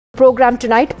program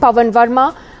tonight. Pawan Verma,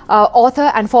 author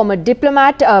and former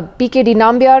diplomat, PKD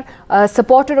Nambiar,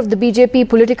 supporter of the BJP,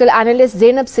 political analyst,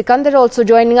 Zainab Sikandar also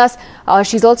joining us.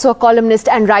 She's also a columnist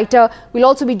and writer. We'll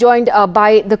also be joined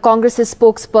by the Congress's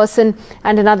spokesperson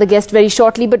and another guest very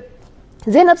shortly. But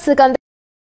Zainab Sikandar,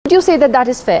 would you say that that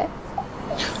is fair?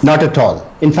 Not at all.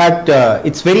 In fact,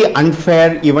 it's very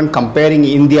unfair even comparing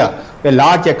India, a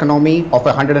large economy of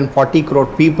 140 crore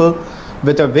people,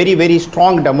 with a very, very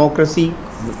strong democracy,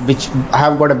 which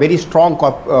have got a very strong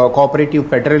cooperative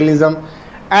federalism,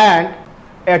 and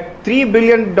a $3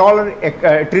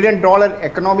 trillion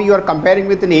economy you are comparing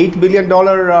with an $8 billion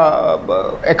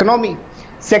economy.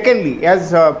 Secondly,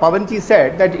 as Pavanji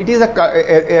said, that it is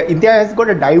India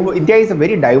is a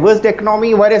very diverse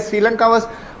economy, whereas Sri Lanka was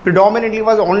predominantly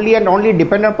only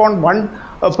dependent upon one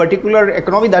particular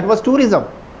economy, that was tourism.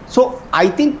 So I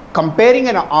think comparing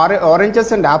an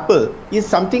oranges and apple is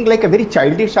something like a very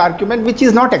childish argument, which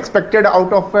is not expected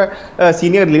out of a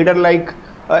senior leader like.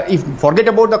 If forget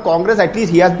about the Congress, at least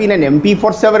he has been an MP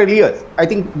for several years. I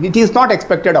think it is not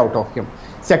expected out of him.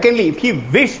 Secondly, if he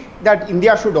wished that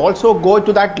India should also go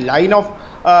to that line of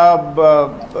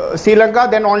Sri Lanka,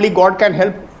 then only God can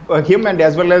help him and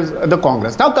as well as the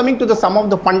Congress. Now coming to some of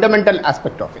the fundamental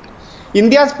aspect of it.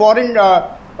 India's foreign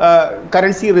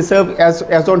currency reserve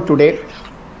as on today,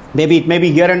 maybe it may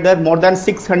be here and there, more than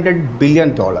 $600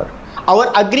 billion.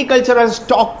 Our agricultural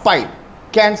stockpile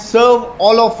can serve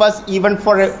all of us even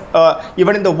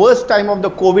in the worst time of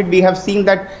the COVID. We have seen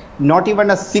that not even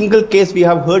a single case we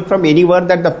have heard from anywhere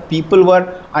that the people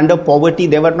were under poverty.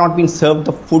 They were not being served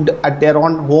the food at their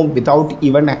own home without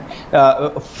even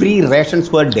free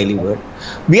rations were delivered.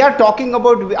 We are talking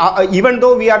about, even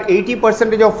though we are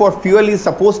 80% of our fuel is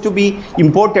supposed to be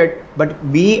imported, but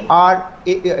we are,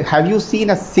 have you seen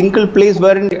a single place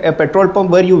where in a petrol pump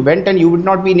where you went and you would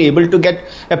not be able to get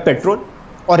a petrol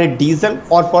or a diesel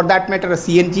or for that matter a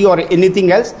CNG or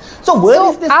anything else? So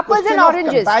where is this apples and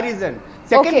oranges comparison?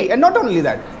 Secondly, and not only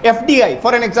that, FDI,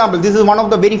 for an example, this is one of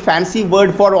the very fancy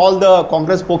word for all the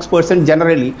Congress spokesperson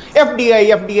generally.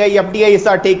 FDIs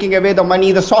are taking away the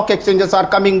money, the stock exchanges are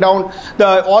coming down,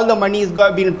 all the money is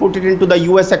being put into the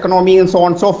US economy and so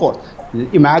on and so forth.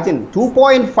 Imagine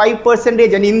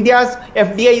 2.5%, and India's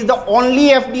FDI is the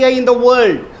only FDI in the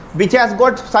world which has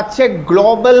got such a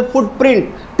global footprint.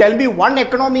 Tell me one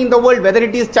economy in the world, whether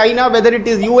it is China, whether it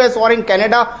is US or in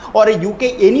Canada or a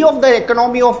UK, any of the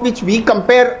economy of which we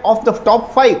compare of the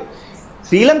top 5.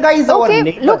 Sri Lanka is our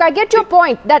neighbor. Look, I get your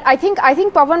point. That I think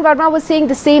Pawan Verma was saying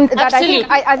the same. That I think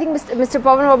Mr.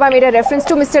 Pawan Verma made a reference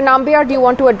to. Mr. Nambiar, do you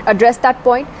want to address that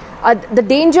point? The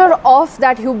danger of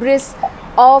that hubris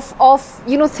of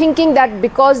thinking that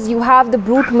because you have the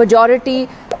brute majority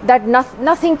that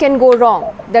nothing can go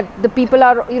wrong, that the people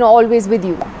are always with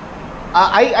you.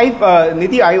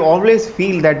 Nidhi, I always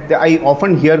feel that I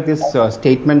often hear this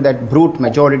statement that brute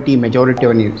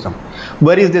majoritarianism.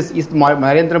 Where is this? Is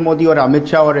Narendra Modi or Amit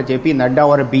Shah or a JP Nadda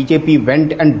or a BJP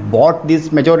went and bought this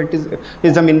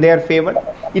majoritism in their favor?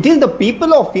 It is the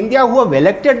people of India who have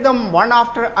elected them one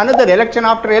after another, election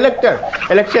after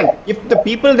election. If the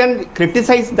people then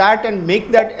criticize that and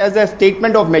make that as a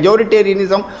statement of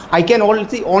majoritarianism, I can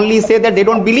only say that they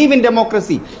don't believe in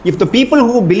democracy. If the people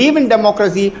who believe in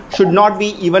democracy should not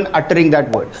be even uttering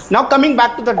that word. Now coming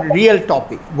back to the real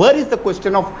topic, where is the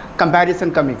question of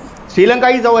comparison coming? Sri Lanka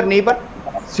is our neighbor.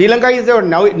 Sri Lanka is our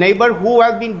neighbor who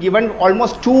has been given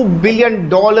almost $2 billion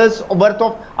worth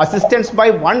of assistance by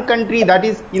one country, that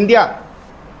is India.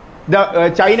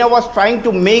 China was trying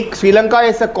to make Sri Lanka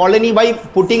as a colony by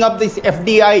putting up this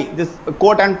FDI, this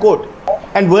quote unquote.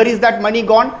 And where is that money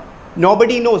gone?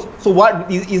 Nobody knows. So what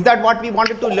is that what we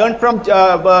wanted to learn from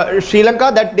Sri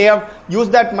Lanka, that they have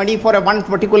used that money for one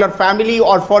particular family,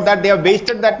 or for that they have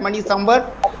wasted that money somewhere,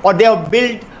 or they have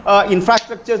built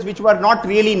infrastructures which were not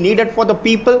really needed for the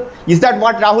people? Is that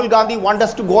what Rahul Gandhi wants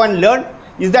us to go and learn?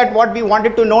 Is that what we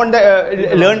wanted to know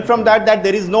learn from that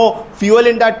there is no fuel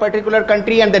in that particular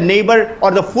country and the neighbor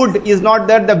or the food is not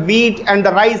there, the wheat and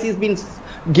the rice is being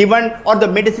given, or the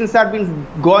medicines are being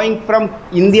going from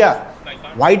India?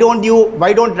 Why don't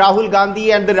Rahul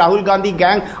Gandhi and the Rahul Gandhi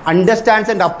gang understands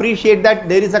and appreciate that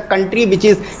there is a country which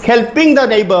is helping the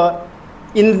neighbor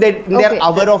in their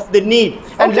hour of the need?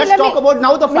 And let's talk about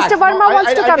now the facts. Mr. Verma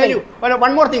wants to come in.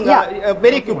 One more thing,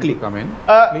 very quickly.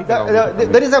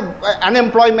 There is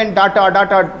unemployment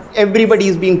data everybody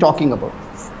is being talking about.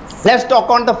 Let's talk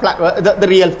on the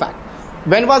real fact.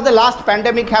 When was the last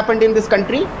pandemic happened in this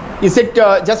country? Is it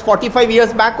just 45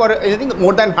 years back or anything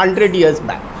more than 100 years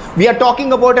back? We are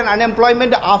talking about an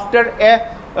unemployment after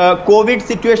a COVID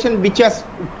situation which has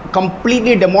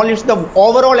completely demolished the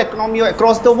overall economy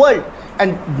across the world.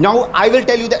 And now I will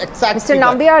tell you the exact Mr. figure.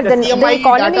 Nambiar, the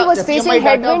economy data, was facing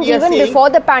headwinds even before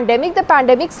the pandemic. The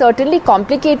pandemic certainly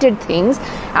complicated things,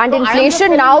 and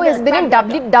inflation now has been in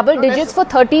double digits for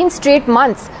 13 straight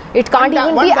months. It can't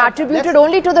even be attributed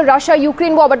only to the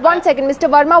Russia-Ukraine war. But one second, Mr.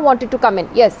 Verma wanted to come in.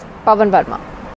 Yes, Pavan Verma.